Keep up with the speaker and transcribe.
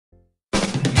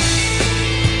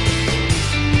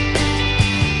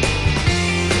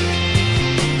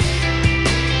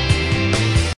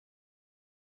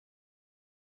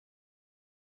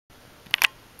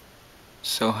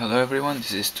So hello everyone,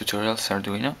 this is Tutorials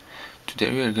Arduino.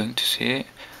 Today we are going to see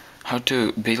how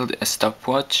to build a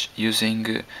stopwatch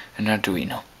using an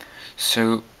Arduino.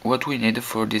 So what we need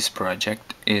for this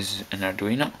project is an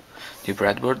Arduino, the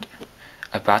breadboard,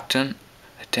 a button,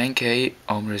 a 10k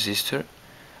ohm resistor,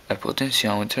 a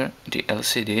potentiometer, the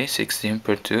LCD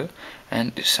 16x2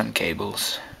 and some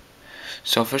cables.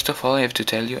 So first of all I have to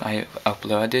tell you I have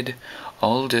uploaded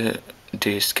all the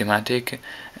schematic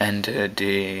and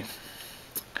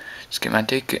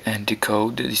the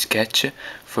code, the sketch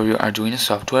for your Arduino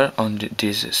software on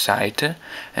this site,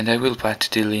 and I will put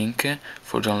the link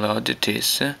for download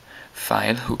this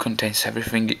file who contains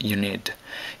everything you need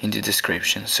in the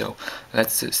description. So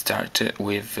let's start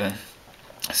with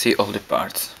see all the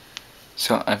parts.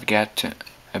 So I've got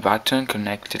a button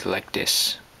connected like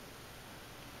this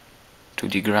to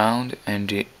the ground and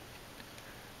the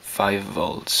 5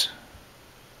 volts.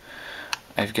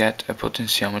 I've got a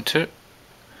potentiometer.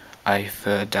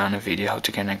 I've done a video how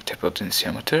to connect a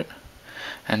potentiometer,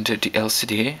 and the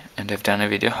LCD, and I've done a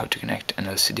video how to connect an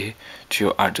LCD to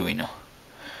your Arduino.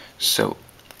 So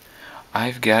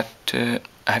I've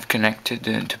connected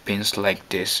the pins like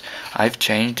this. I've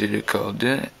changed the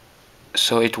code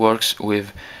so it works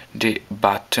with the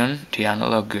button. The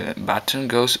analog button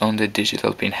goes on the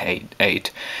digital pin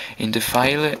 8. In the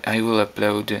file I will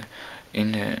upload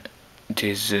in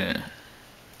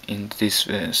this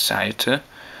site.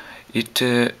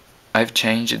 I've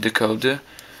changed the code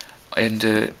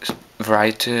and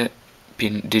write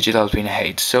digital pin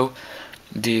 8. So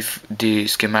the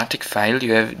schematic file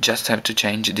you just have to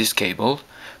change this cable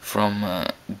from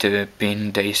the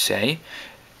pin they say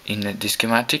in the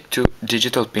schematic to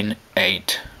digital pin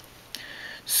 8.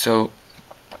 So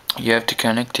you have to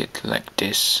connect it like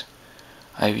this.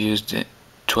 I've used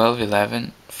 12,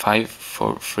 11, 5,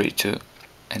 4, 3, 2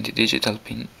 and the digital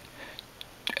pin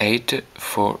 8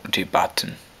 for the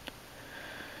button.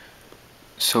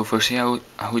 So for see how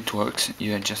it works,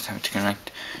 you just have to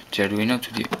connect the Arduino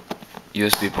to the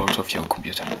USB port of your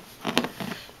computer.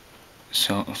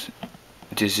 So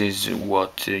this is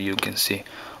what you can see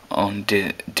on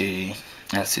the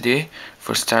LCD.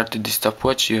 For start the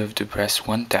stopwatch you have to press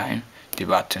one time the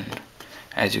button.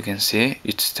 As you can see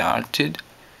it started.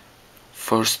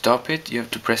 For stop it you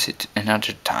have to press it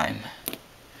another time,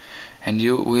 and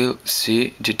you will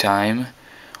see the time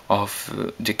of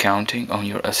the counting on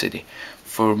your LCD.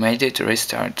 For make it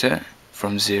restart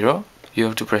from 0, you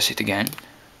have to press it again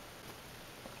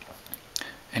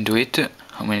and do it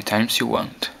how many times you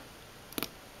want.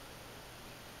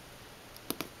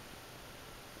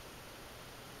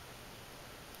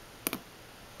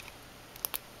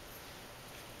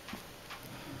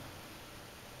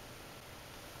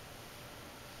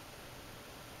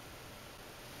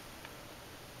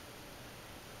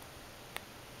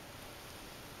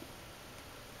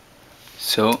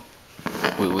 So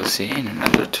we will see in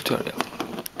another tutorial.